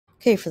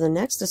Okay, for the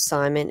next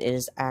assignment, it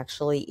is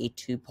actually a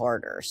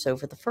two-parter. So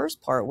for the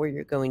first part, what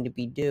you're going to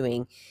be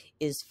doing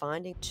is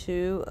finding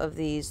two of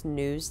these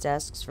news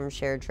desks from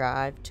shared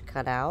drive to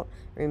cut out,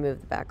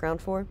 remove the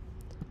background for.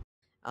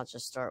 I'll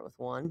just start with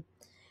one.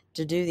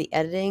 To do the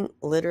editing,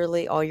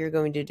 literally all you're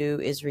going to do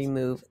is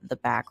remove the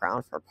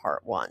background for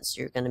part one.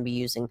 So you're going to be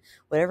using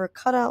whatever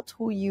cutout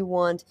tool you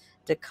want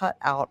to cut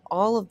out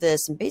all of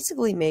this and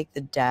basically make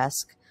the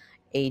desk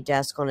a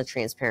desk on a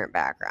transparent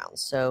background.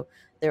 So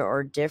there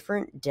are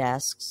different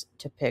desks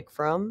to pick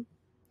from.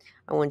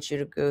 I want you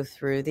to go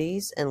through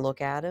these and look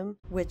at them.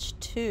 Which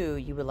two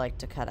you would like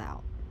to cut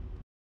out?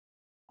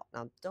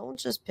 Now, don't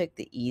just pick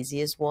the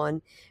easiest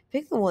one.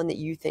 Pick the one that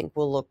you think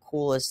will look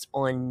coolest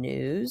on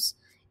news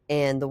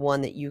and the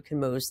one that you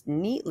can most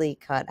neatly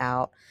cut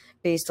out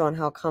based on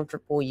how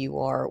comfortable you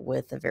are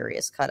with the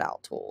various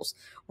cutout tools.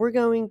 We're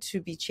going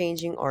to be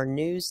changing our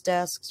news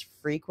desks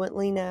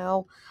frequently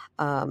now,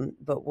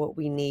 but what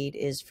we need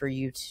is for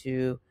you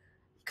to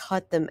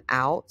cut them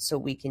out so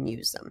we can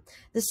use them.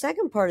 The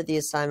second part of the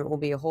assignment will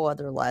be a whole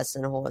other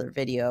lesson, a whole other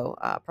video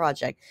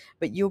project,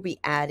 but you'll be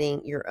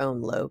adding your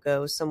own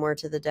logo somewhere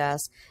to the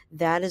desk.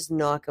 That is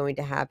not going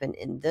to happen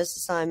in this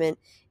assignment.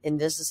 In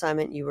this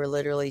assignment, you are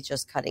literally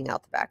just cutting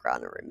out the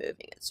background and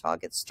removing it. So I'll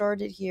get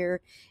started here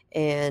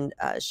and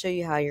show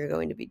you how you're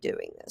going to be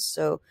doing this.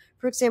 So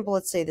for example,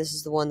 let's say this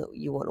is the one that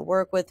you want to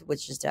work with,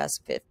 which is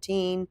desk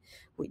 15.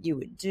 What you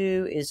would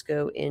do is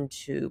go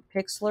into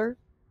Pixlr,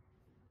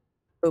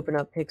 open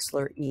up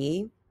Pixlr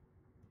E,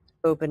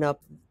 open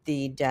up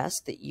the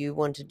desk that you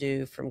want to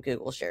do from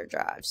Google Shared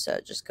Drives.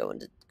 So just go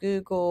into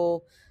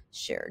Google,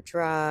 Shared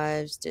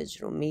Drives,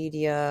 Digital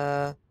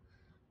Media,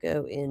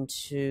 go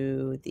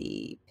into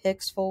the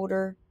Pix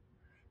folder,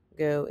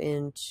 go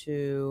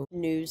into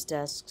News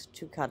Desks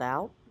to cut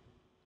out,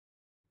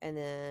 and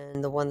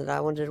then the one that I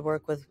wanted to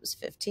work with was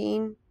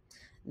 15.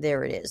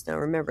 There it is. Now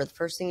remember, the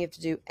first thing you have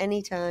to do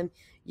anytime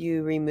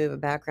you remove a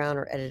background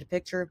or edit a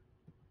picture,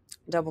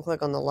 double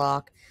click on the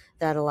lock.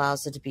 That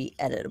allows it to be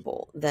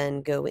editable.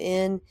 Then go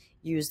in,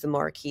 use the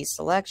marquee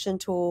selection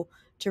tool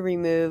to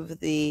remove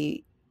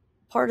the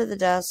part of the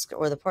desk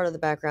or the part of the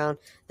background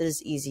that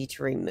is easy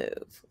to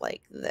remove,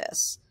 like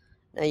this.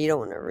 Now you don't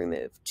want to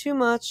remove too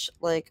much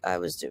like I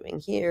was doing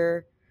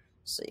here.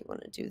 So you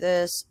want to do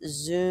this,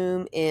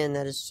 zoom in.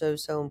 That is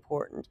so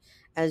important.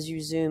 As you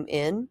zoom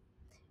in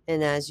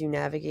and as you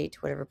navigate to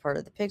whatever part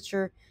of the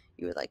picture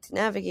you would like to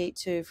navigate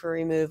to for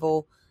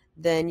removal,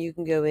 then you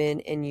can go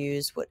in and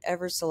use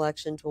whatever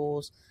selection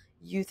tools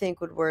you think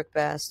would work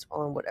best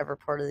on whatever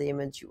part of the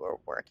image you are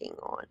working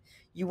on.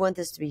 You want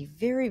this to be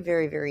very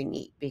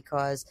neat,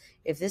 because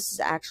if this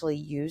is actually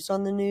used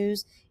on the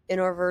news in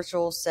our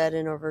virtual set,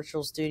 in our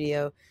virtual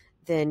studio,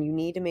 then you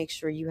need to make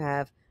sure you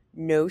have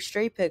no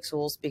stray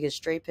pixels, because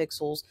stray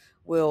pixels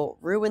will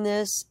ruin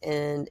this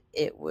and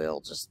it will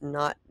just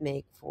not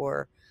make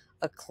for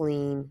a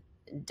clean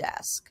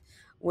desk.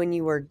 When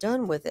you are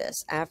done with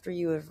this, after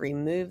you have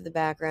removed the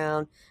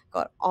background,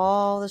 got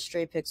all the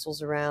stray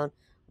pixels around,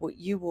 what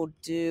you will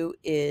do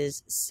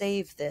is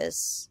save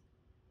this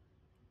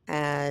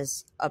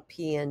as a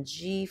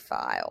PNG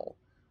file.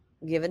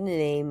 Give it a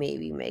name,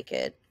 maybe make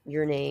it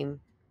your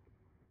name.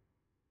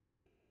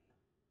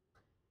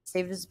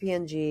 Save it as a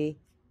PNG,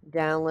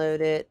 download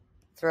it,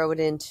 throw it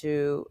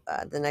into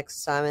the next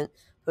assignment,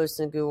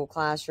 post in Google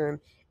Classroom,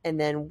 and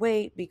then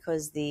wait,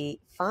 because the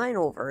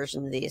final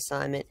version of the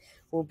assignment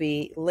will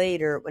be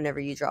later whenever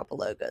you drop a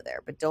logo there.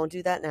 But don't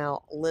do that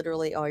now.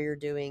 Literally all you're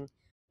doing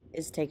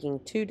is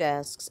taking two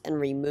desks and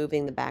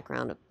removing the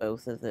background of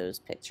both of those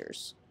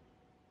pictures.